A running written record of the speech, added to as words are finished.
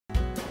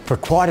For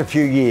quite a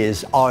few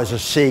years, I was a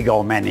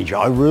seagull manager.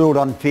 I ruled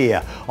on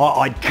fear.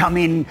 I'd come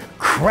in,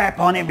 crap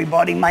on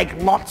everybody, make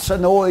lots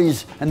of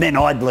noise, and then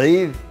I'd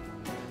leave.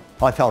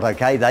 I felt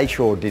okay, they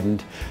sure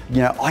didn't. You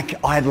know,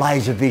 I had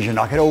laser vision.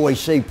 I could always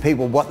see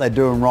people, what they're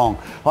doing wrong.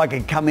 I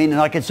could come in and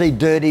I could see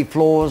dirty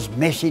floors,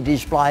 messy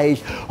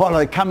displays.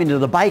 I'd come into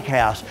the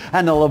bakehouse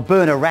and they'll have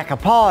burnt a rack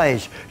of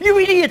pies. You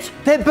idiots,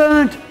 they're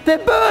burnt, they're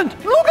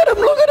burnt. Look at them,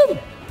 look at them.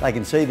 They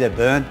can see they're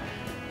burnt.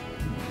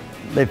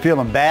 They're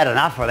feeling bad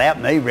enough without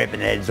me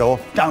ripping heads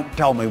off. Don't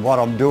tell me what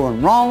I'm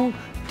doing wrong.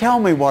 Tell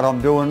me what I'm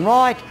doing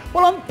right.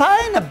 Well, I'm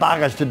paying the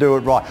buggers to do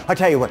it right. I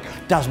tell you what,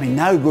 does me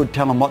no good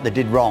telling them what they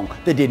did wrong.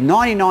 They did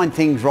 99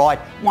 things right,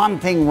 one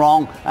thing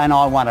wrong, and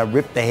I want to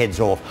rip their heads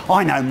off.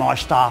 I know my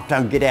staff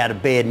don't get out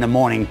of bed in the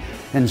morning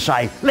and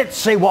say, let's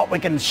see what we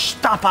can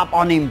stuff up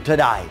on him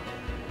today.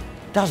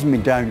 Doesn't me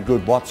no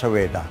good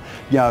whatsoever.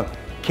 You know,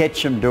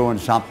 catch them doing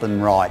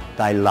something right.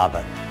 They love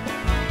it.